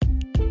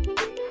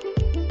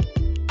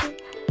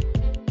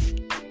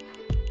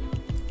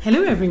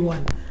Hello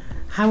everyone,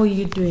 how are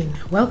you doing?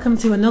 Welcome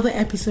to another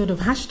episode of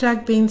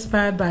Hashtag Be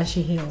Inspired by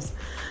She Heals.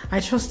 I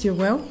trust you're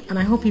well and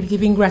I hope you've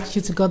given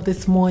gratitude to God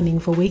this morning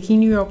for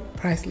waking you up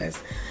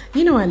priceless.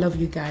 You know I love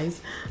you guys.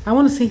 I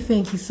want to say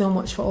thank you so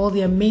much for all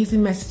the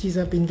amazing messages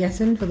I've been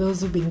getting. For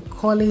those who've been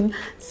calling,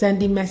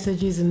 sending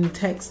messages and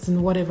texts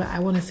and whatever, I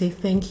want to say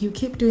thank you.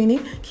 Keep doing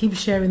it. Keep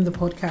sharing the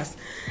podcast.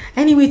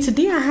 Anyway,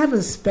 today I have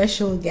a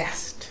special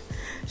guest.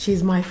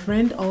 She's my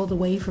friend all the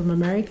way from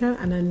America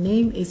and her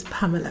name is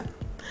Pamela.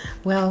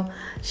 Well,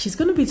 she's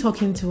going to be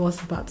talking to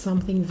us about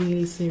something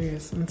really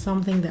serious and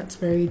something that's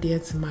very dear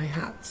to my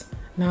heart.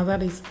 Now,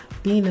 that is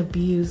being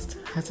abused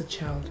as a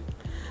child.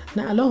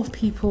 Now, a lot of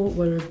people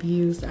were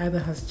abused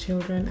either as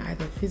children,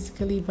 either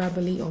physically,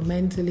 verbally, or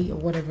mentally, or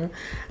whatever,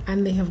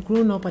 and they have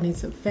grown up and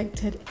it's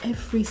affected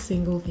every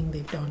single thing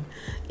they've done.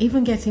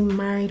 Even getting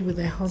married with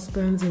their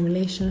husbands in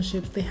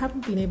relationships, they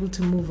haven't been able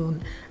to move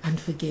on and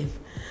forgive.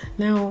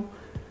 Now,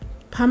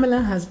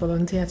 Pamela has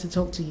volunteered to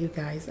talk to you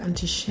guys and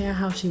to share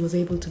how she was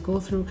able to go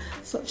through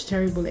such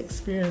terrible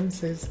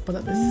experiences, but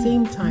at the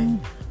same time,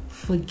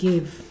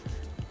 forgive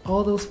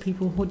all those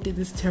people who did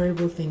these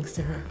terrible things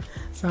to her.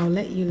 So I'll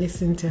let you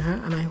listen to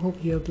her and I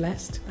hope you're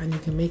blessed and you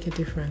can make a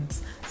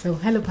difference. So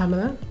hello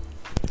Pamela.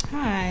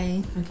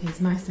 Hi. Okay, it's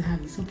nice to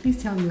have you. So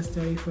please tell your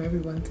story for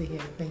everyone to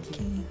hear. Thank you.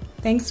 Okay.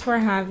 Thanks for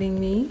having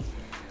me.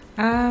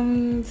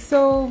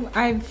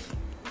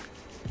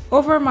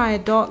 Over my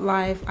adult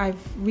life, I've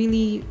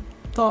really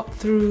thought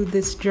through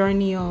this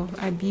journey of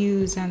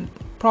abuse and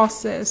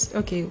processed,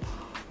 okay,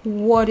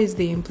 what is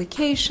the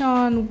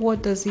implication?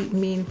 What does it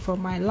mean for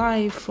my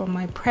life, for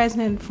my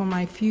present, for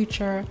my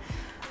future?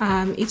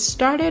 It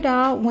started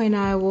out when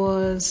I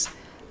was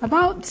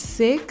about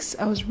 6.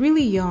 I was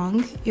really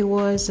young. It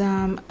was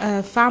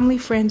a family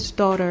friend's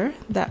daughter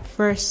that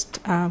first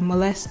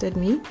molested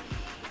me.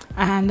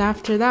 And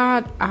after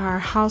that, our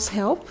house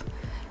help.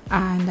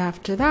 And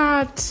after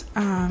that,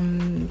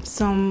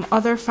 some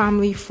other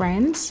family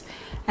friends.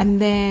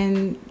 And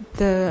then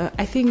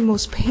I think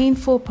most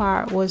painful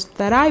part was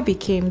that I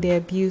became the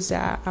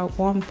abuser at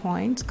one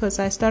point because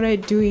I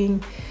started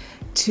doing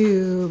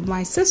to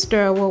my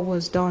sister what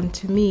was done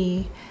to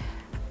me.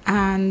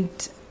 And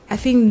I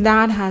think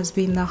that has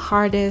been the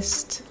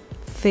hardest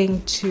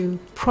thing to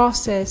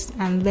process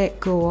and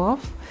let go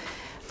of.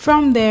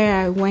 From there,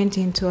 I went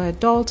into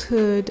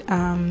adulthood.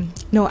 From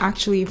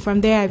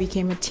there, I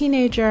became a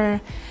teenager.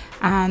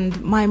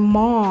 And my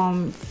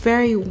mom,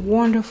 very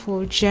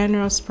wonderful,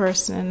 generous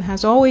person,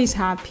 has always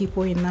had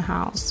people in the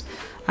house.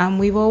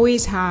 We've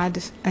always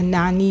had a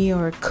nanny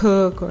or a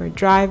cook or a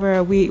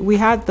driver. We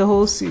had the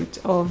whole suite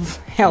of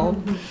help.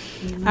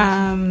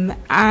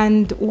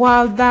 And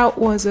while that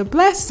was a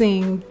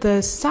blessing,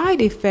 the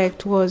side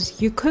effect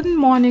was you couldn't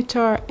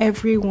monitor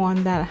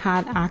everyone that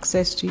had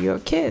access to your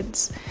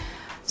kids.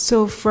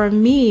 So for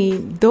me,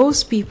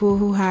 those people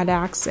who had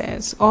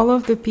access, all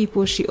of the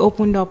people she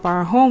opened up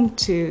our home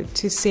to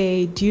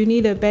say, do you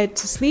need a bed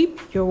to sleep?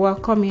 You're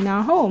welcome in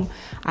our home.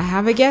 I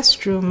have a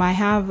guest room. I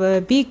have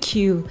a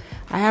BQ.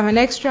 I have an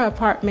extra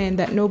apartment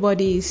that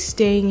nobody is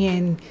staying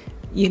in.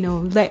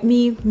 Let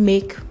me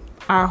make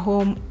our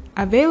home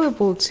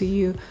available to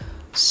you.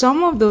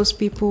 Some of those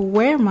people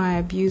were my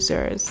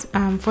abusers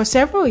for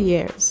several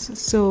years.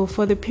 So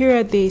for the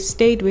period they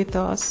stayed with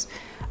us,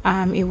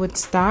 it would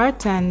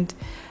start, and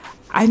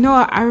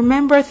I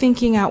remember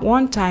thinking at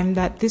one time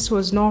that this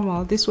was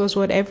normal. This was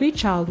what every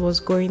child was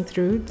going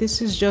through.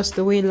 This is just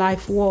the way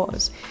life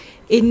was.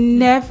 It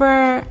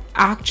never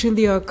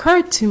actually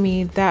occurred to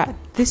me that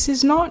this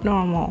is not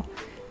normal.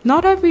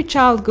 Not every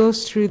child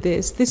goes through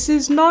this. This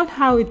is not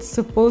how it's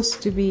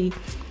supposed to be.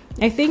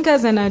 I think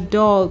as an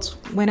adult,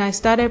 when I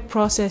started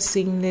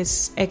processing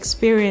these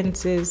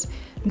experiences,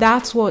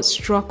 that's what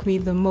struck me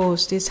the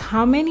most, is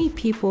how many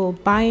people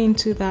buy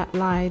into that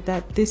lie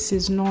that this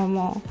is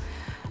normal.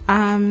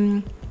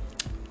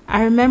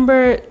 I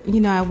remember,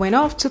 I went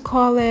off to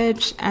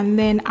college and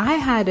then I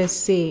had a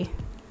say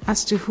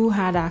as to who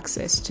had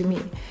access to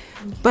me.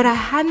 But I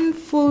hadn't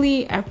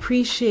fully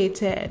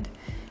appreciated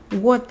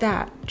what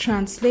that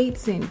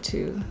translates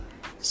into.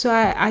 So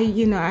I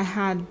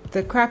had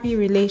the crappy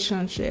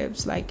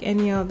relationships like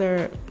any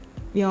other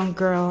young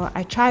girl.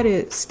 I tried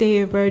to stay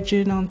a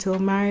virgin until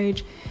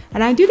marriage,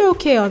 and I did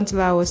okay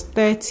until I was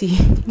 30.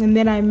 And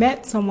then I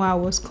met someone I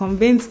was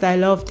convinced I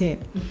loved him.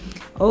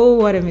 Oh,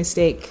 what a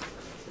mistake.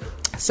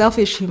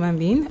 Selfish human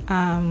being.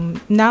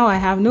 Now I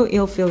have no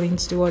ill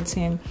feelings towards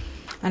him,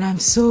 and I'm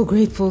so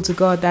grateful to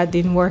God that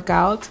didn't work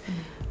out.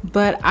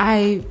 But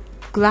I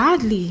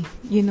gladly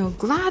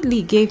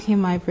gave him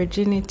my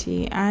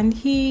virginity, and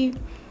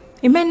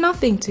it meant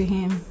nothing to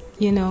him.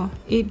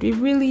 It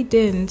really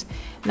didn't.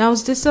 And I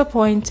was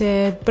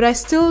disappointed, but I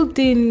still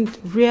didn't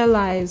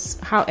realize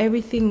how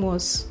everything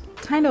was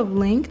kind of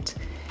linked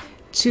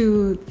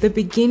to the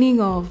beginning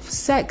of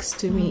sex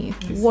to me,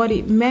 what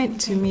it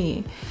meant to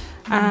me.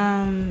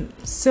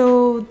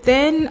 So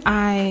then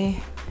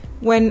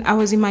when I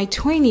was in my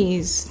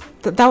 20s,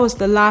 that was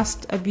the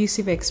last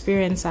abusive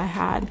experience I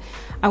had.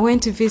 I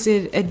went to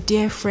visit a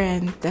dear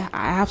friend that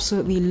I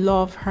absolutely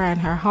love, her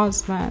and her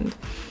husband.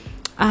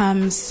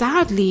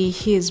 Sadly,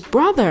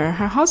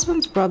 her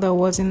husband's brother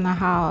was in the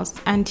house,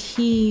 and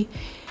he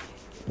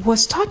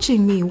was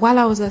touching me while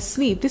I was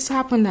asleep. This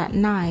happened at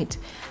night,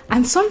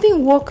 and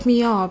something woke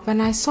me up,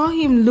 and I saw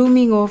him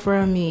looming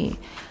over me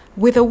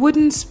with a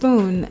wooden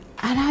spoon,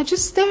 and I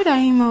just stared at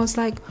him. I was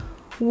like,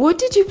 what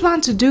did you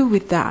plan to do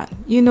with that?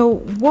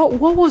 What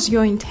was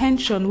your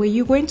intention? Were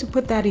you going to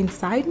put that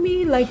inside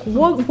me? Like,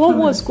 what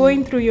was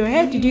going through your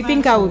head? Did you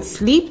think I would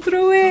sleep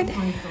through it?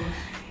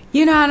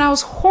 And I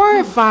was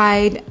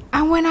horrified.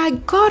 And when I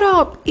got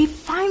up, it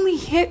finally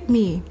hit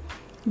me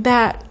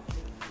that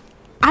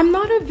I'm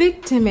not a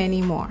victim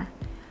anymore.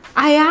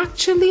 I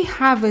actually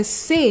have a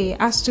say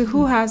as to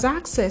who has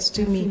access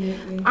to me.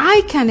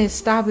 I can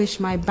establish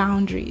my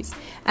boundaries,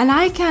 and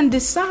I can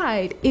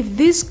decide if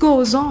this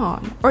goes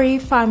on or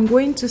if I'm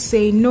going to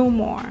say no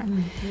more.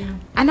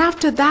 And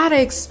after that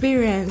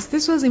experience,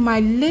 this was in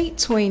my late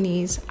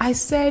 20s, I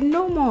said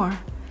no more.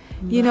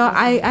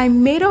 I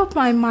made up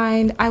my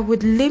mind I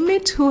would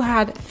limit who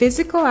had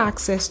physical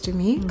access to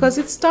me, because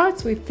it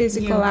starts with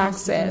physical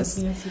access.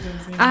 Yes, it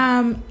does,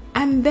 yeah.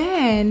 And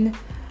then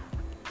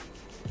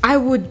I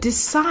would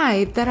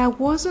decide that I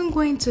wasn't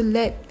going to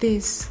let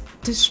this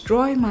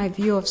destroy my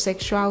view of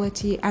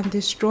sexuality and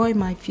destroy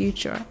my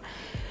future,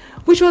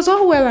 which was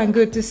all well and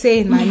good to say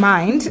in my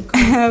mind.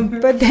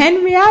 But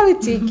then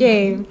reality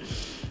came.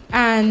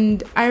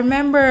 And I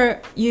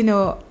remember,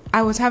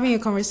 I was having a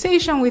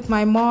conversation with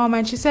my mom,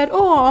 and she said,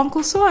 oh,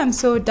 Uncle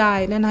so-and-so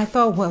died. And I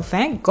thought, well,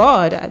 thank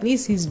God, at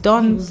least he's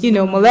done,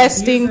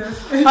 molesting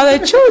other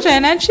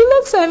children. And she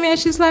looks at me and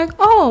she's like,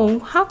 oh,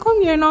 how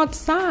come you're not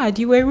sad?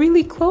 You were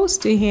really close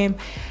to him.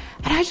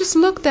 And I just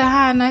looked at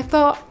her and I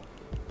thought,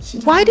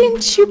 why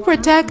didn't you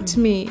protect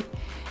me?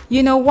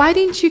 Why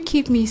didn't you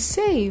keep me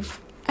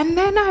safe? And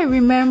then I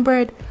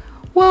remembered,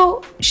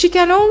 well, she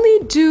can only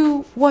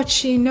do what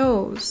she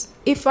knows.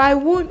 If I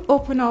won't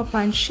open up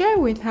and share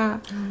with her,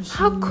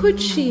 how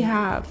could she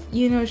have?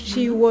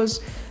 She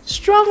was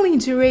struggling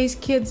to raise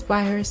kids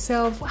by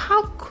herself.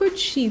 How could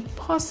she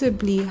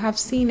possibly have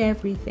seen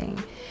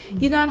everything?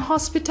 And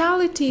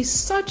hospitality is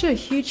such a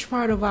huge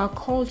part of our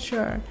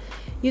culture.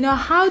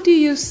 How do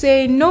you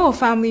say, no,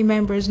 family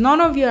members,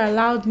 none of you are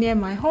allowed near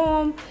my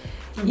home?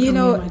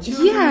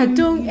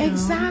 Don't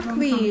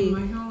exactly.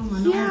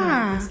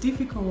 It's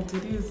difficult.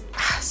 It is.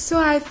 So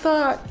I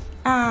thought,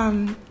 I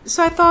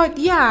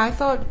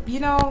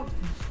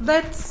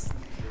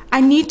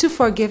need to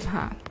forgive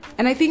her.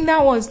 And I think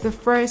that was the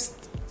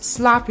first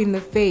slap in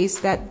the face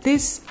that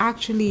this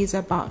actually is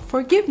about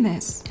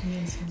forgiveness.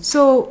 Yes.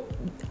 So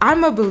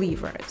I'm a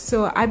believer.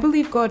 So I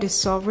believe God is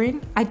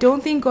sovereign. I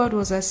don't think God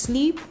was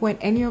asleep when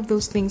any of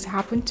those things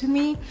happened to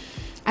me.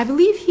 I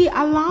believe he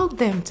allowed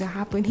them to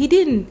happen. He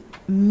didn't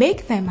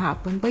make them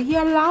happen, but he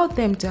allowed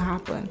them to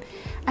happen.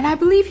 And I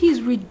believe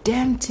he's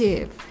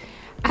redemptive.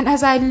 And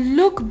as I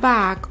look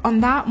back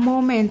on that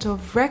moment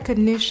of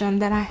recognition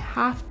that I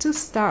have to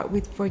start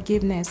with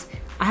forgiveness,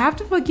 I have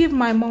to forgive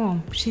my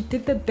mom. She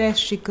did the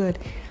best she could.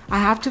 I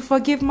have to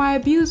forgive my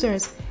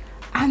abusers.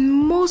 And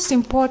most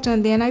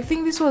importantly, and I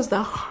think this was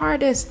the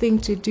hardest thing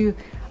to do,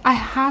 I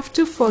have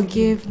to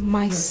forgive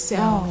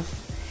myself.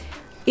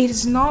 It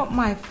is not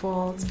my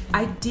fault.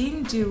 I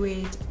didn't do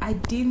it. I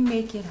didn't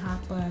make it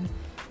happen.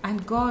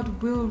 And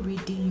God will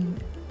redeem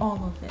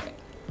all of it.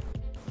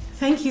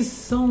 Thank you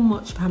so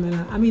much,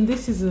 Pamela. I mean,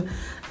 this is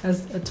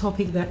a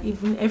topic that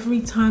even every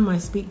time I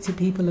speak to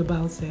people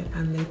about it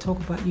and they talk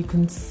about, you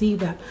can see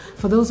that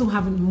for those who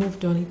haven't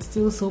moved on, it's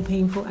still so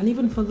painful. And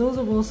even for those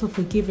who have also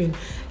forgiven,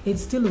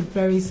 it's still a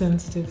very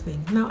sensitive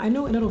thing. Now, I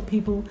know a lot of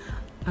people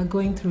are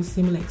going through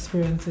similar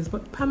experiences,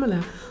 but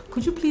Pamela,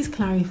 could you please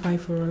clarify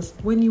for us,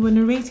 when you were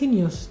narrating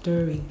your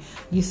story,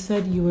 you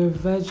said you were a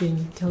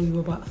virgin till you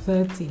were about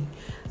 30.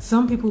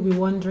 Some people will be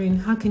wondering,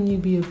 how can you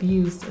be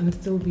abused and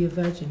still be a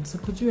virgin? So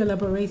could you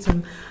elaborate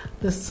on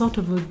the sort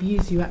of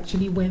abuse you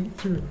actually went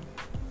through?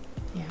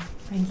 Yeah,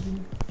 thank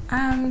you.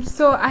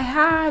 So I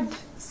had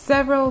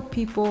several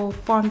people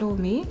fondle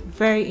me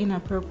very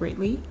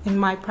inappropriately in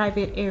my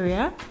private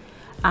area,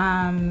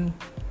 and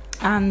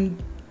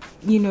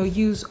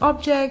use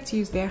objects,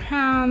 use their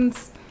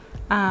hands.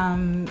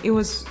 It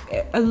was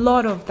a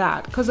lot of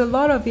that, because a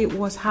lot of it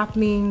was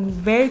happening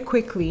very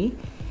quickly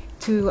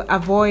to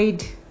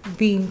avoid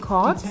being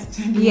caught.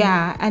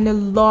 Yeah, and a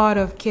lot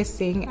of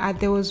kissing.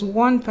 There was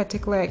one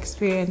particular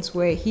experience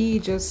where he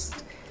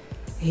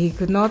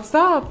could not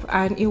stop,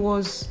 and it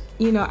was,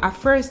 at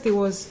first it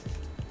was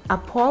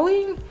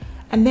appalling,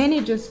 and then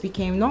it just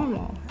became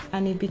normal.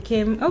 And it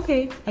became,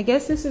 okay, I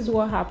guess this is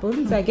what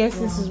happens. I guess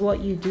this is what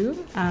you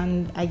do.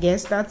 And I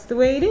guess that's the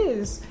way it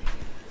is.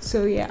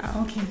 So, yeah.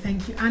 Okay,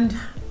 thank you. And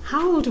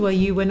how old were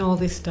you when all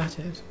this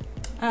started?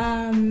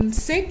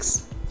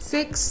 6.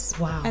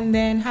 Wow. And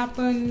then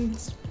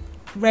happened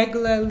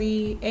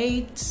regularly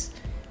 8,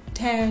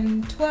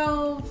 10,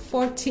 12,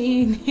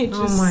 14.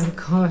 Oh my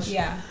gosh.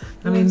 Yeah.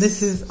 I mean,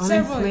 this is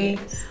honestly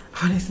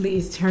Honestly,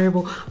 it's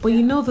terrible. But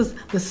you know,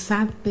 the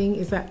sad thing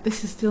is that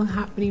this is still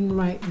happening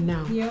right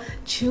now. Yeah.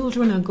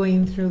 Children are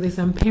going through this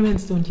and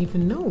parents don't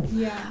even know.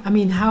 Yeah. I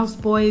mean, house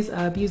boys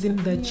are abusing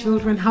their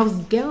children, house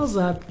girls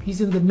are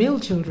abusing the male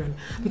children.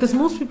 Because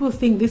most people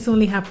think this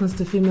only happens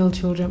to female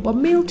children, but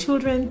male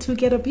children too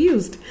get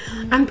abused.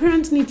 And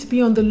parents need to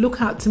be on the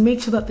lookout to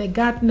make sure that their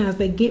gardeners,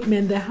 their gate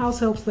men, their house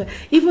helps,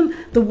 even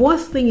the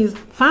worst thing is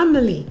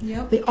family.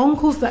 Yep. The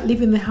uncles that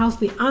live in the house,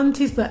 the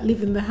aunties that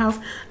live in the house.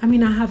 I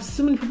mean, I have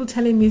so many people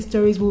telling me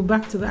stories. We'll be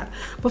back to that.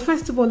 But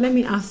first of all, let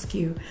me ask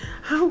you,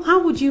 how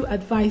would you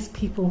advise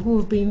people who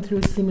have been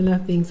through similar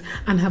things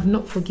and have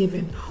not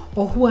forgiven,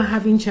 or who are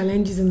having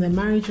challenges in their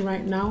marriage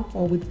right now,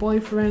 or with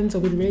boyfriends or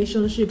with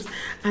relationships,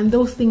 and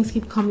those things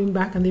keep coming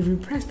back and they've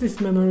repressed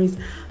these memories?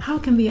 How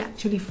can they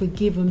actually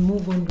forgive and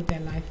move on with their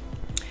life?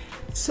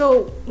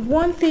 So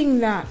one thing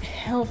that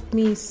helped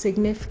me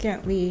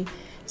significantly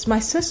is my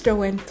sister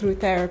went through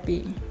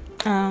therapy.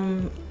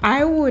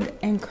 I would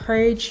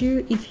encourage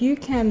you, if you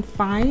can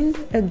find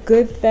a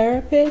good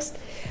therapist,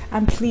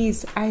 and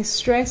please, I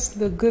stress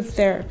the good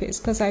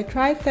therapist, because I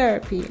tried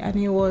therapy and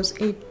it was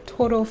a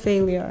total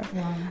failure.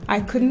 Wow. I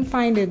couldn't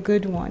find a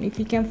good one. If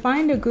you can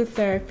find a good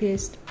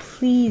therapist,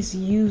 please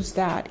use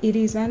that. It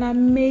is an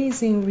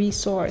amazing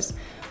resource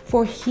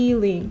for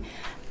healing.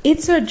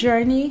 It's a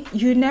journey.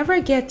 You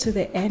never get to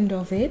the end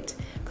of it,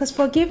 because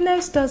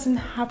forgiveness doesn't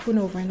happen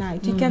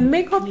overnight. You can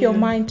make up your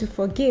mind to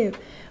forgive,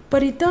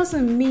 but it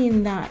doesn't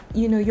mean that,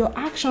 your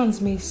actions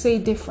may say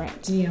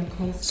different. Yeah, of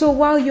course. So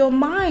while your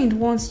mind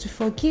wants to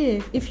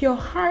forgive, if your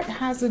heart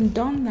hasn't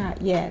done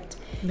that yet,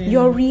 Then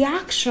your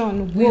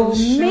reaction will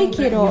show make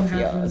that it you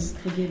obvious.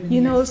 haven't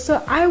forgiven,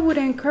 So I would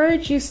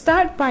encourage you,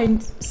 start by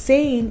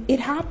saying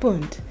it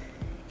happened.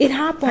 It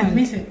happened.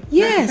 Admit it.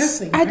 Yes, That's the first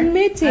thing, right?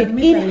 admit it.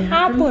 Admit It that it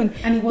happened,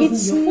 and it wasn't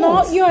it's your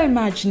not fault. your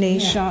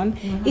imagination.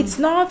 Yeah. It's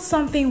not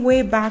something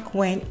way back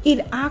when.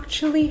 It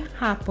actually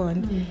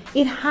happened.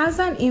 It has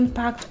an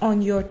impact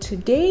on your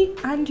today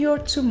and your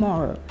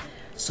tomorrow.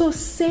 So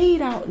say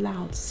it out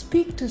loud.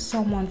 Speak to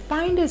someone.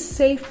 Find a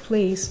safe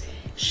place.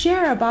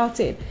 Share about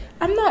it.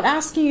 I'm not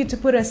asking you to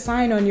put a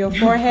sign on your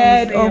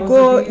forehead Say or I was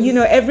go, abused.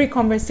 every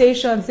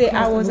conversation say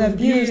I was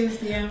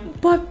abused. Yeah.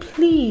 But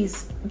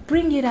please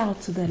bring it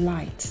out to the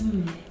light.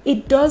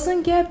 It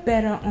doesn't get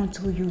better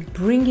until you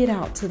bring it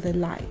out to the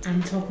light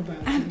And talk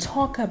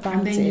about it.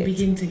 And then you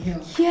begin to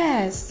heal.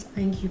 Yes.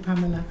 Thank you,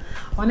 Pamela.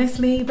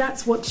 Honestly,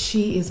 that's what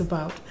She is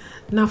about.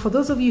 Now, for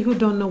those of you who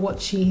don't know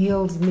what She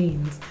Heals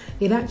means,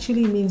 it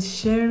actually means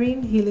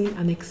sharing, healing,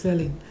 and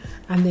excelling.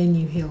 And then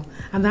you heal.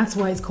 And that's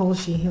why it's called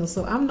She Heals.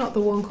 So I'm not the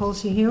one called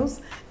She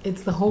Heals.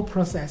 It's the whole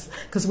process.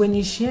 Because when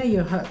you share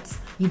your hurts,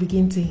 you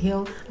begin to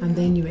heal and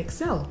then you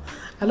excel.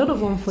 A lot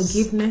of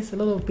unforgiveness, a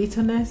lot of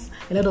bitterness,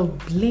 a lot of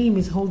blame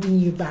is holding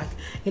you back.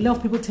 A lot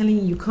of people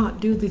telling you can't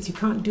do this, you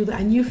can't do that,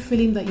 and you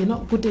feeling that you're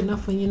not good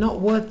enough and you're not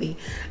worthy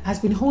has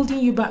been holding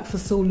you back for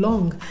so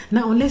long.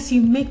 Now, unless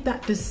you make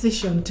that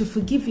decision to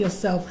forgive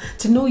yourself,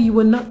 to know you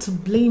were not to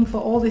blame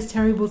for all these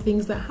terrible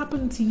things that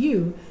happened to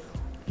you,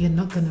 you're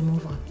not going to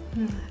move on.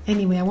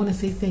 Anyway, I want to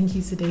say thank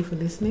you today for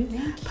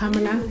listening.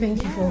 Pamela,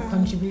 thank you for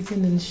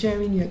contributing and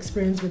sharing your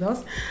experience with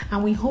us.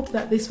 And we hope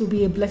that this will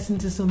be a blessing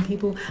to some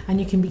people and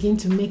you can begin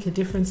to make a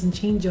difference and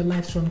change your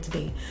lives from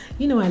today.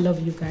 I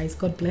love you guys.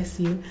 God bless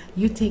you.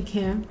 You take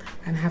care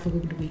and have a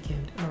good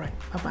weekend. All right.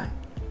 Bye-bye.